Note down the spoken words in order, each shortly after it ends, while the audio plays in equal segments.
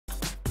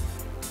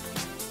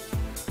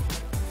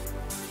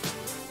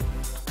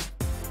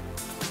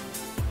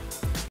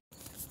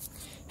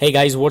Hey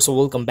guys, what's up?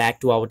 Welcome back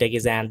to our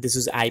techies, and this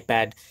is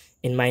iPad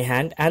in my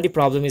hand, and the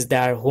problem is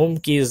that home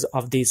keys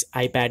of this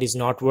iPad is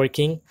not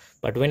working,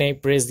 but when I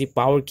press the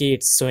power key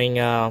it's showing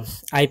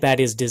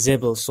iPad is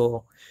disabled.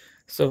 So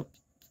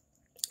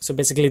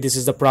basically this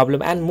is the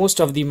problem, and most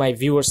of the my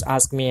viewers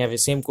ask me have the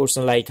same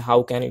question like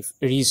how can you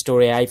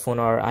restore a iPhone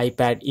or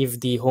iPad if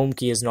the home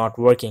key is not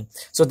working.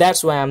 So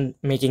that's why I'm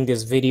making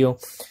this video,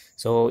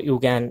 so you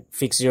can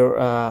fix your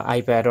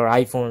iPad or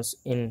iPhones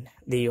in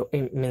the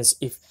means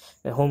if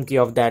the home key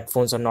of that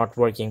phones are not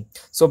working.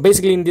 So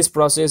basically in this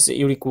process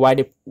you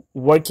require a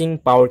working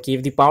power key.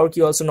 If the power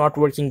key also not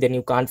working, then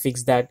you can't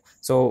fix that.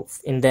 So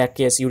in that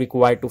case you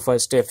require to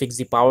first fix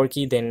the power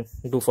key, then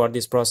do for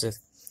this process.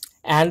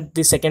 And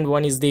the second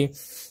one is the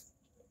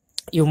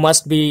you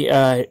must be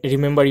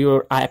remember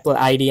your Apple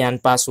ID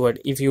and password.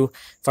 If you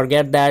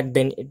forget that,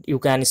 then you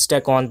can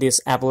stuck on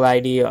this Apple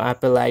ID or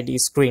Apple ID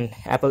screen,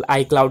 Apple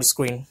iCloud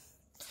screen.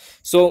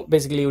 So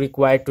basically you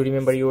require to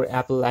remember your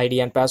Apple ID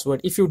and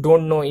password. If you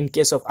don't know in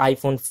case of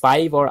iPhone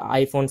 5 or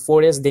iPhone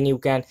 4s, then you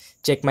can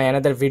check my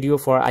another video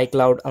for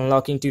iCloud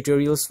unlocking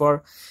tutorials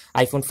for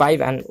iPhone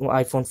 5 and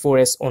iPhone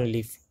 4s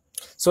only.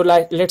 So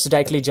let's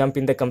directly jump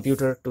in the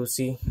computer to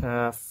see.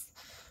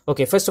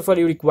 Okay, first of all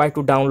you require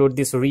to download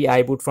this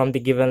iBoot from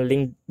the given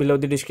link below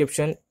the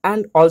description,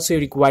 and also you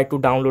require to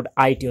download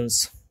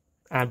iTunes,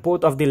 and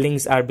both of the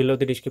links are below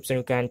the description.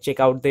 You can check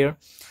out there.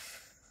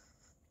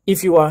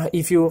 If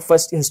you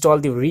first install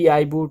the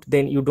iBoot,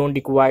 then you don't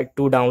require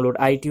to download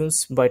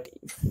iTunes, but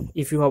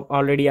if you have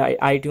already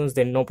iTunes,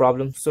 then no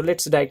problem. So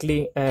let's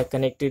directly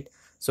connect it.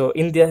 So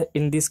in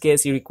this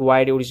case you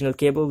require the original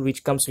cable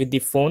which comes with the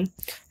phone,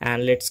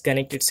 and let's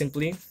connect it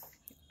simply.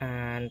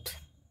 And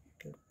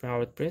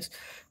power press.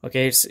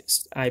 Okay,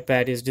 it's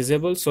iPad is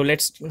disabled, so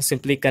let's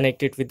simply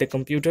connect it with the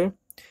computer.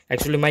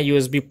 Actually my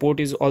USB port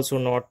is also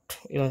not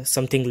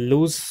something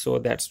loose, so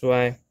that's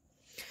why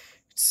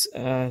it's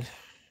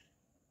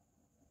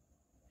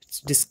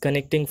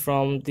disconnecting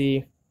from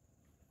the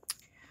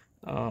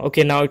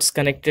okay, now it's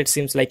connected,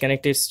 seems like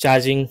connected. It's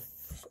charging,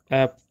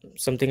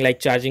 something like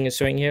charging is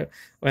showing here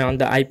on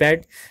the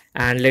iPad.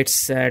 And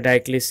let's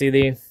directly see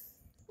the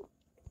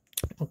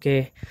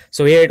okay,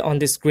 so here on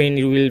the screen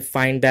you will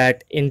find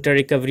that enter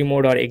recovery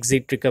mode or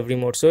exit recovery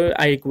mode. So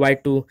I require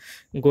to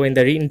go in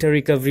the enter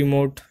recovery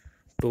mode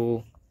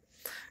to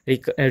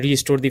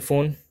restore the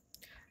phone.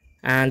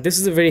 And this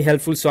is a very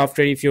helpful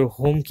software. If your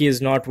home key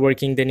is not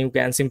working, then you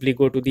can simply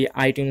go to the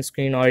iTunes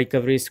screen or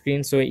recovery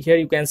screen. So here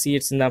you can see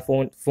it's in the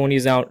phone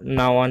is out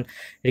now on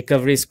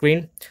recovery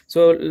screen.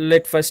 So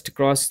let's first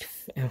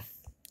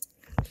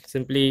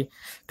simply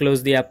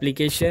close the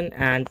application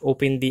and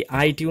open the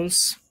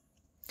iTunes.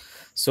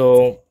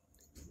 So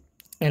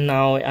and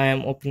now I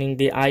am opening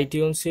the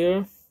iTunes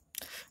here.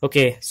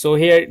 Okay, so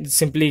here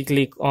simply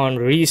click on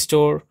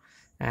restore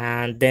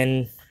and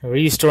then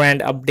restore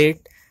and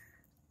update.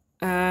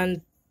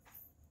 And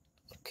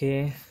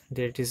okay,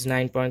 there it is,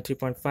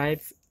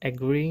 9.3.5,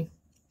 agree.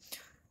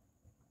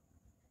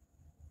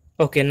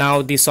 Okay,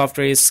 now the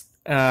software is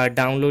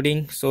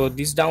downloading. So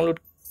this download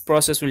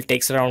process will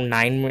takes around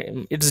 9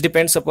 minutes. It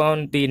depends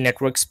upon the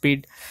network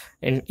speed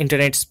and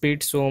internet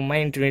speed. So my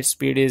internet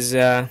speed is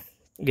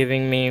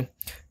giving me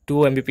 2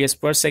 Mbps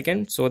per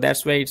second, so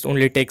that's why it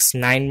only takes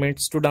 9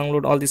 minutes to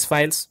download all these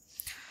files.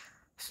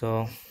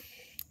 So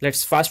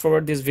let's fast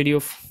forward this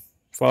video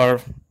for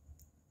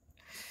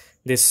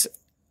this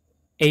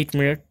 8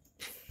 minutes.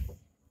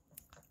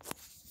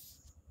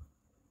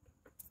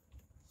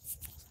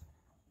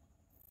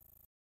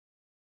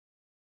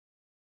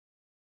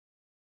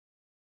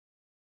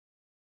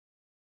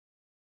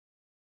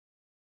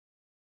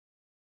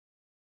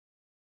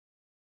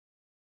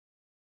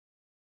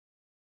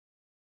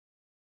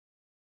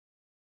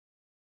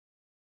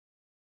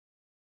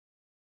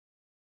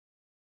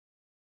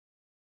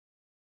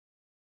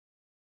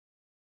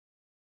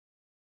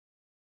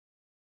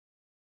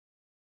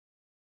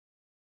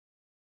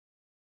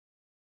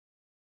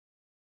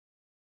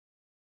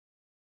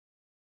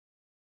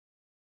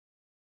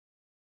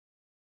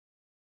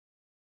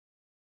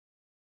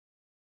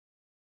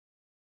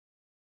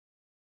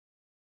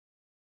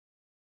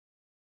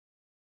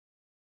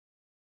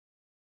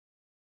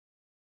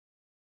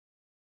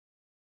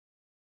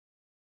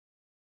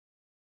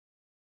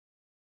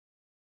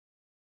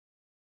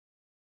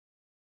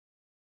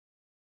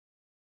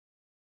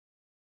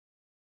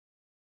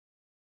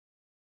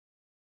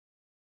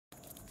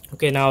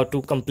 Okay, now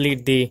to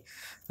complete the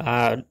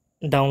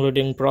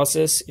downloading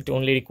process, it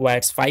only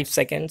requires 5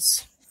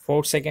 seconds,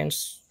 4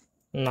 seconds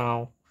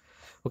now.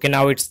 Okay,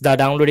 now it's the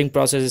downloading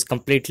process is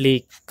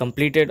completely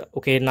completed.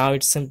 Okay, now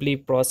it's simply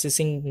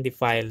processing the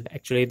file.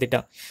 Actually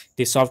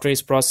the software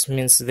is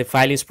means the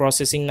file is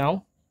processing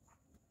now,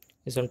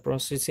 is on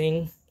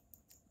processing.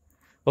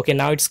 Okay,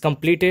 now it's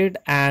completed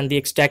and the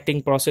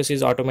extracting process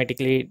is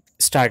automatically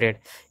started.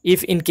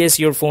 If in case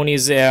your phone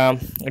is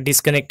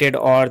disconnected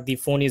or the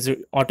phone is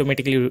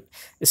automatically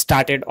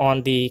started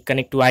on the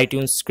connect to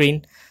iTunes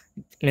screen,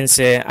 means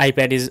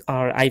iPad is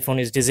or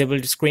iPhone is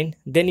disabled screen,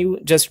 then you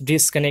just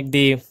disconnect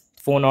the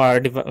phone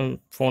or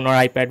phone or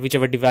iPad,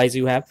 whichever device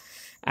you have,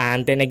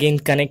 and then again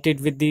connect it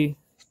with the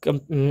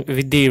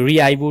with the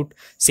re-iBoot,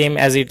 same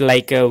as it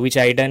like which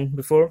I done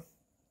before.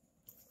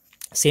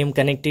 Same,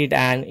 connect it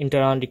and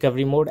enter on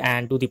recovery mode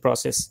and do the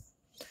process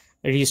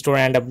restore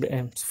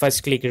and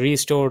first click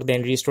restore,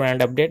 then restore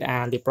and update,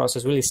 and the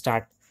process will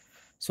start.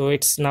 So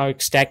it's now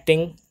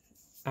extracting,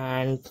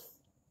 and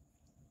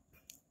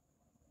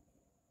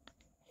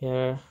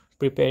here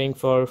preparing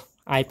for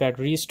iPad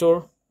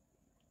restore,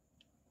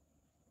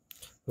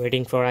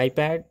 waiting for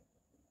iPad.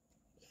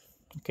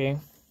 Okay,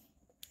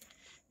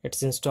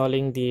 it's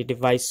installing the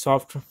device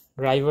software,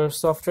 driver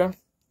software.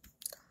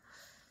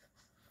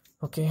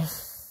 Okay,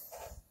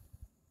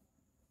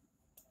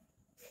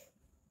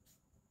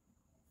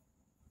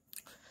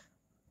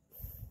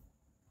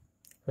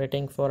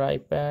 waiting for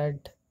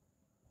iPad.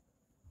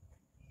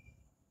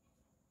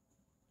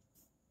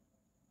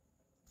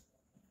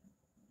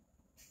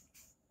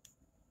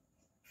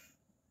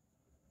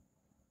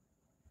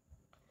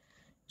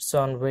 It's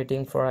on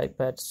waiting for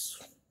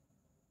iPads,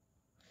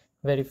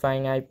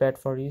 verifying iPad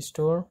for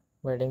restore,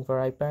 waiting for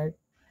iPad.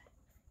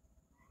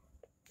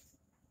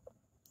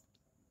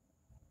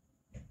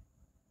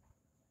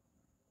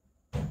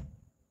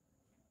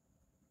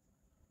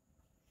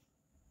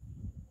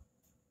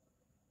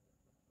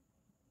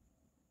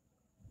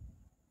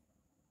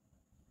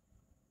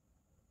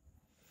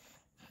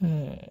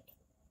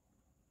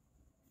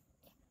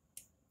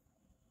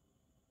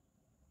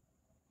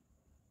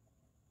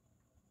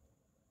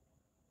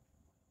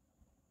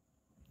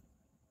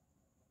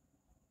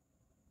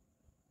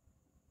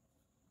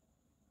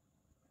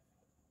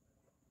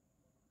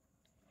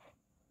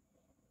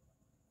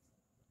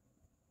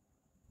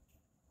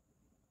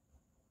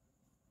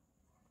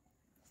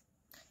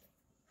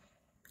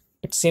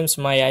 It seems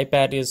my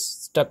iPad is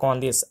stuck on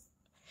this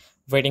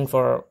waiting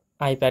for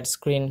iPad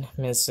screen,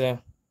 means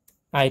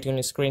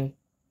iTunes screen.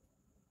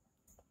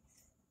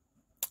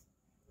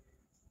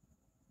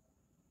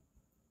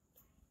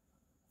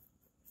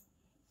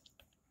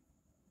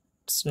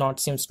 It's not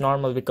seems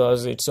normal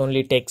because it's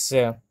only takes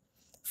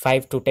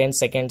 5 to 10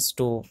 seconds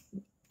to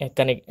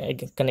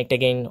connect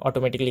again,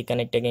 automatically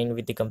connect again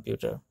with the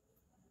computer.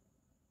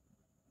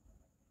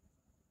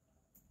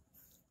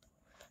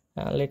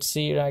 Let's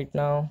see right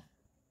now.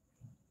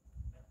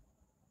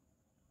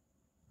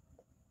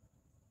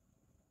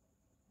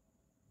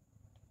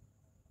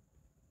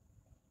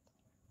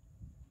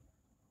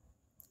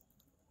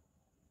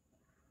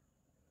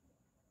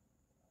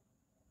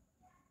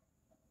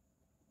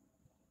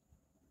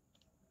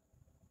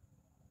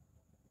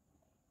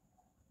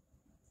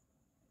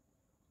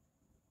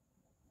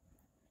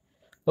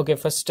 Okay,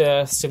 first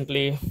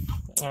simply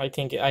I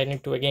think I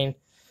need to again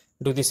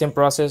do the same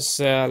process,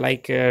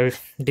 like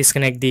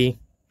disconnect the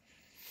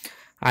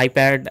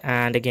iPad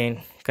and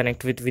again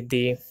connect with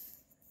the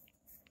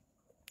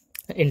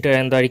enter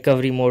in the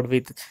recovery mode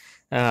with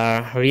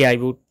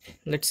re-iBoot.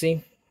 Let's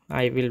see,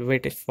 I will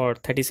wait for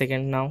 30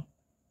 seconds now,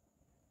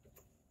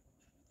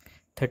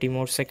 30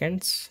 more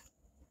seconds.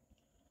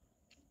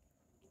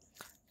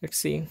 Let's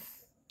see.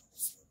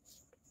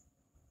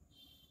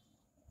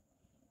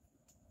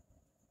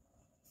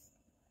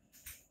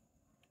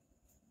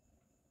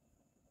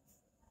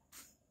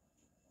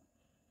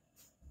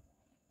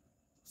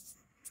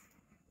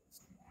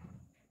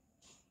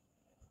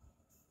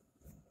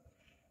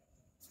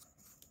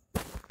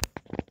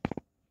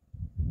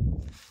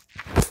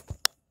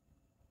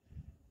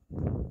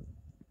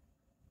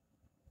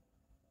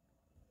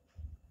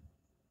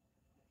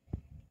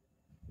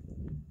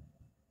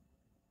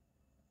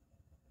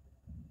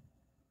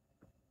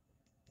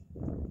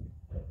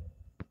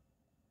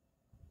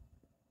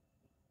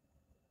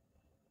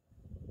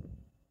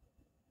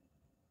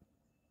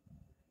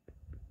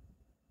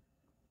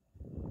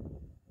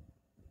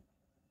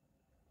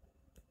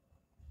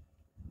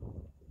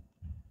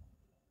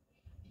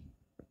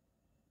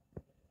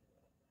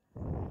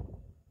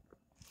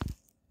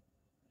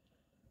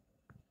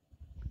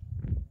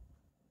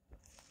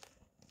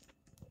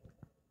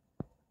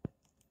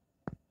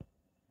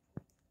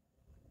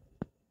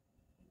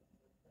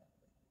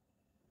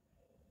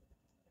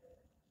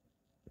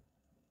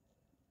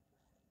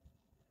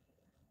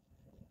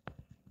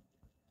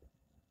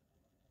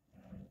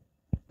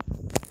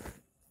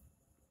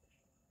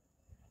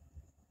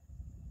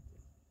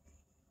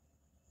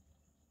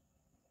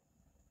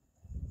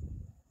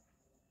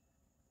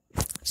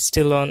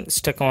 Still on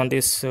stuck on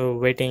this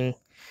waiting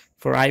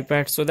for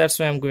iPad, so that's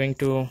why I'm going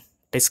to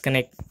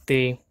disconnect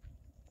the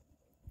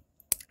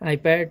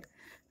iPad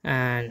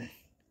and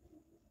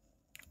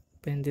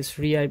open this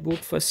re-iBoot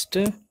first.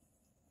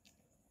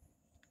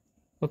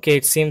 Okay,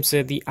 it seems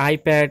the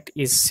iPad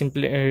is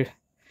simply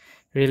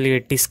really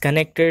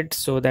disconnected,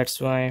 so that's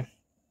why.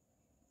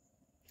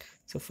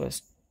 So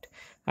first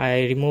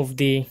I remove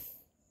the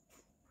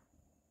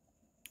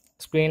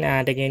screen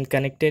and again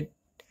connected,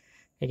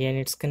 again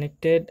it's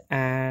connected,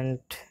 and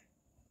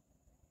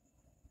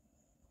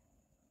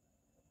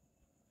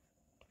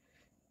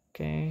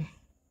okay,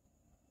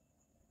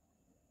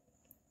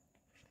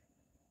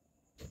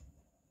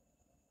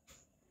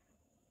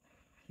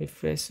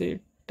 refresh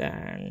it,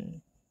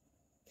 and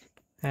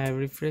I have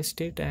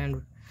refreshed it,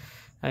 and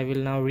I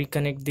will now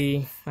reconnect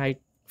the I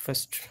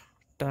first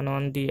turn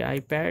on the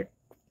iPad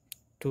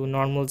to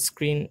normal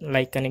screen,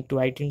 like connect to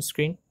iTunes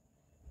screen,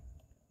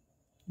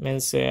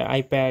 means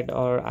iPad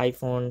or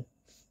iPhone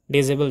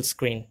disable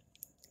screen.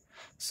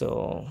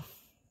 So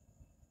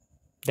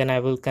then I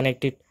will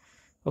connect it.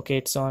 Okay,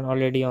 it's on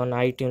already on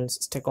iTunes,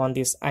 stuck on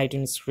this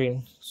iTunes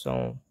screen.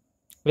 So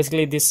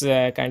basically this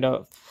kind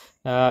of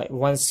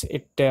once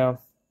it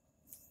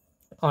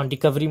on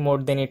recovery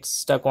mode, then it's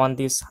stuck on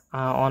this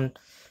on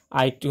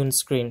iTunes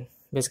screen.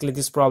 Basically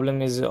this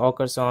problem is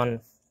occurs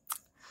on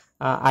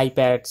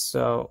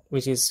iPads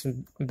which is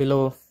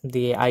below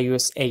the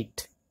iOS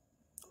 8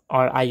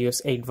 or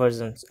iOS 8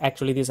 versions.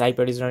 Actually this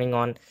iPad is running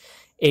on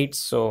 8,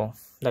 so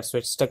that's why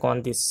it's stuck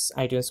on this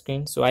iTunes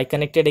screen. So I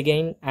connected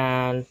again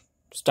and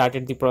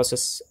started the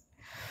process.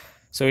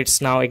 So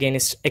it's now again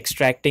is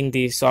extracting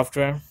the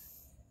software.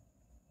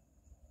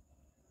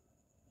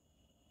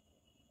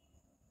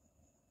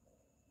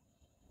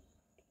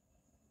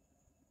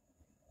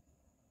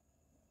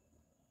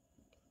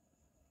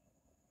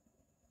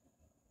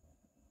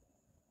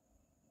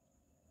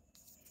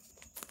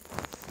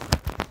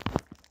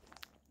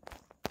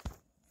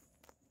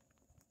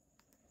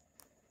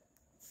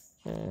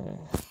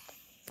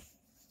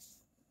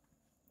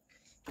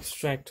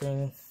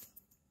 Extracting.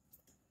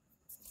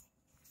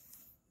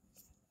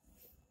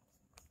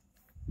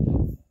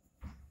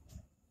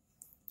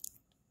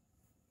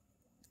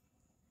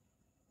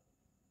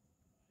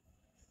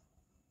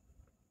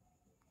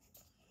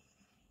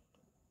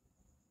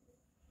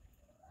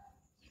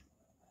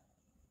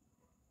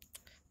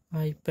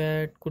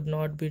 iPad could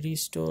not be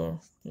restored,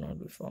 not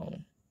be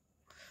found.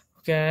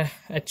 Okay,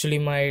 actually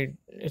my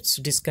it's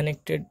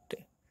disconnected,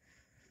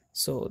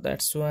 so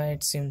that's why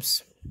it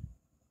seems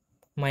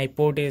my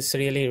port is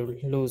really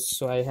loose,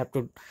 so I have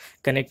to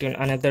connect in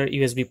another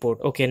USB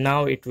port. Okay,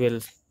 now it will.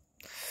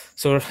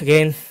 So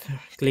again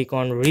click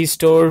on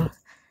restore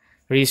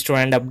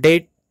and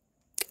update,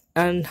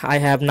 and I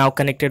have now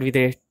connected with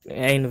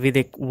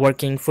a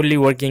working fully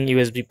working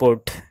USB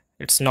port.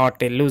 It's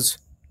not a loose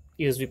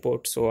USB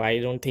port, so I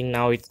don't think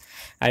now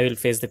I will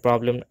face the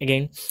problem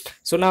again.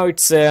 So now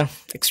it's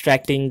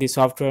extracting the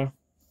software,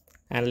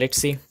 and let's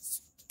see.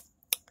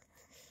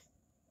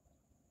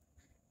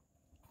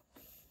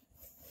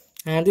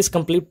 And this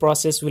complete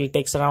process will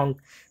takes around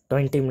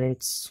 20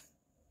 minutes.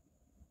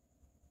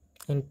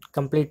 In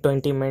complete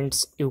 20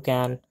 minutes you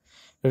can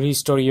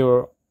restore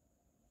your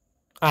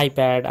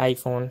iPad,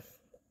 iPhone,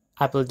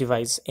 Apple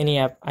device, any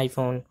app,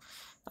 iPhone,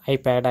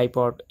 iPad,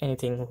 iPod,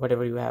 anything,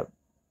 whatever you have,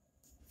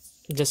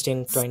 just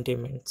in 20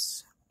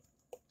 minutes.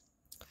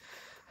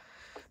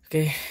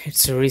 Okay,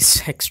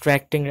 it's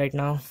extracting right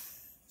now.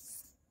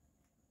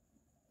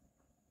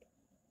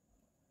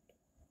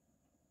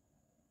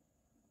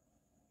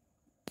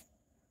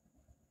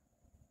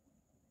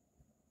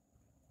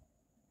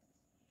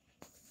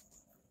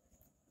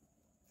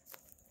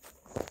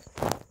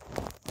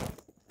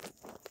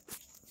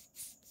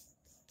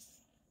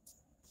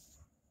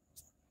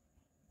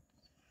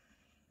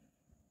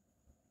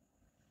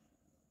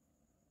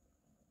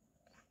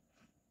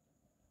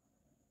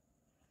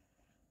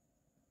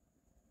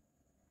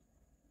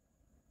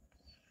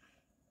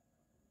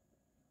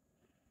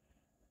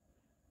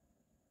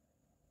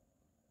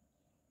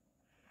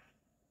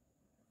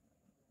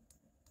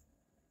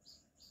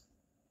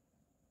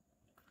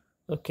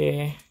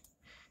 Okay,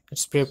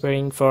 it's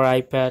preparing for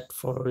iPad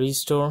for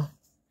restore,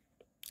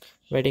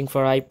 waiting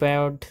for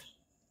iPad,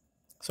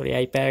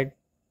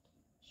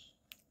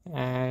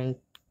 and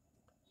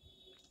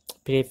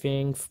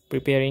preparing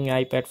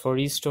iPad for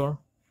restore.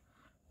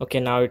 Okay,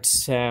 now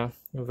it's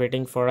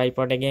waiting for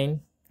iPad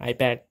again,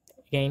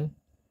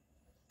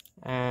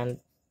 and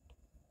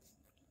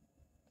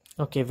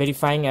okay,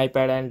 verifying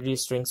iPad and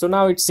restoring. So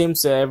now it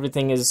seems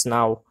everything is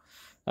now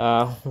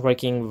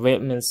working well,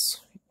 means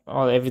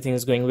all everything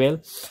is going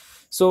well.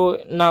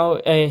 So now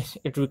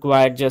it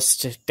required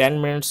just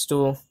 10 minutes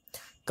to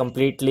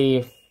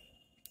completely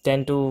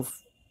 10 to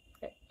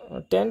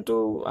 10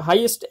 to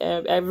highest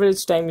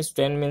average time is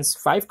 10 minutes,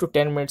 5 to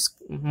 10 minutes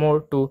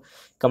more to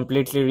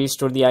completely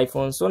restore the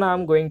iPhone. So now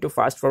I'm going to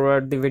fast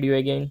forward the video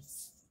again,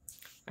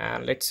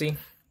 and let's see.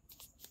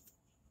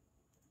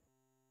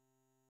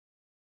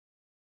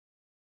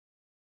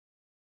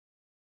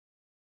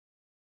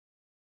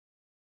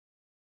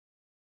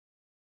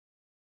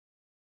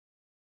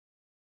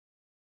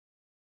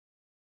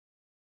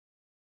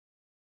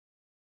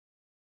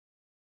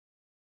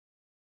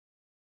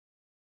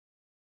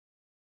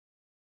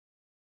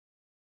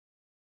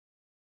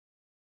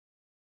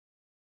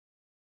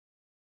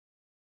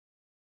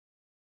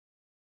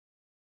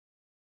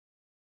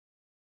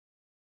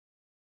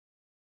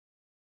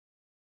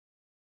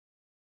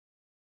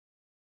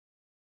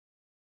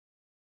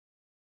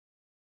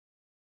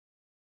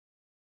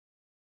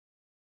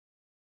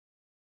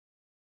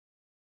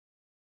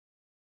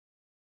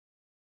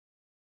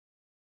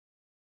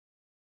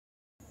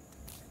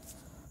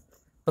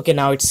 Okay,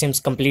 now it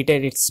seems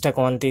completed. It's stuck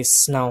on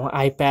this now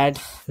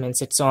iPad,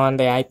 means it's on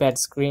the iPad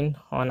screen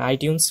on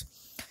iTunes.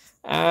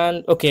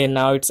 And okay,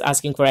 now it's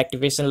asking for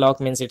activation lock,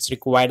 means it's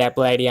required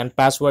Apple ID and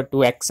password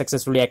to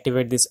successfully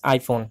activate this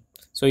iPhone.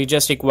 So you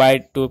just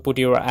required to put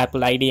your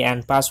Apple ID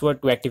and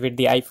password to activate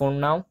the iPhone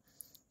now.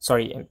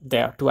 Sorry,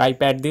 there, to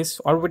iPad this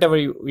or whatever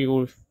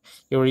you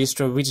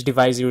restore, which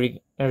device you're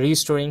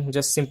restoring.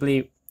 Just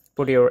simply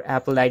put your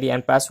Apple ID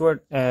and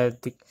password.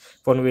 The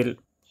phone will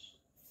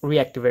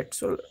reactivate.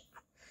 So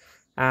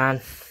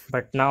and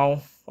but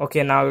now,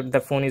 okay, now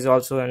the phone is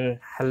also in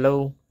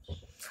hello.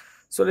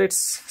 So let's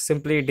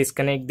simply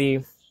disconnect the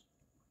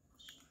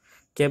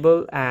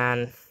cable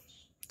and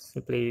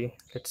simply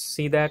let's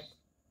see that.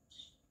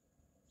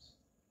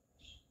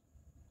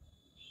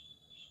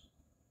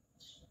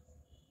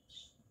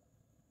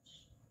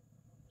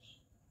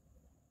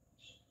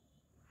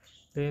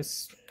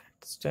 This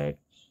start.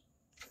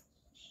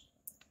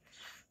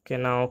 Okay,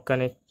 now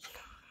connect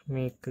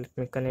me, let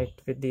me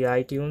connect with the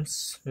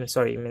iTunes,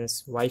 sorry,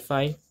 means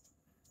Wi-Fi.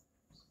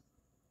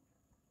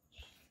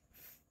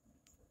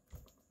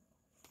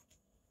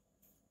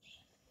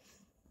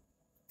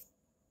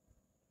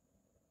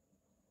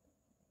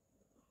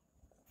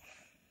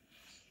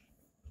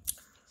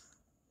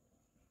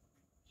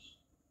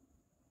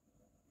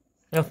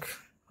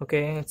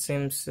 Okay, it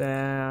seems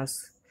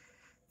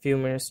few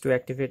minutes to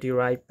activate your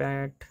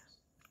iPad,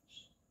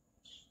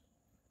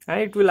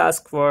 and it will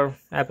ask for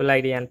Apple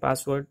ID and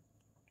password.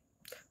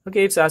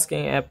 Okay, it's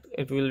asking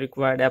it will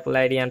require Apple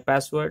ID and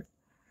password.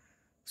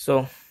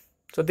 So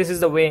this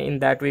is the way, in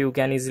that way you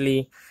can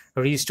easily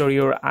restore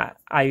your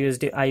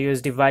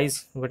iOS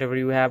device, whatever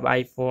you have,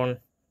 iPhone,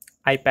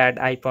 iPad,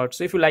 iPod.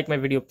 So if you like my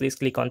video, please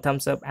click on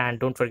thumbs up and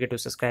don't forget to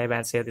subscribe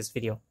and share this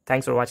video.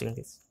 Thanks for watching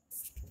this.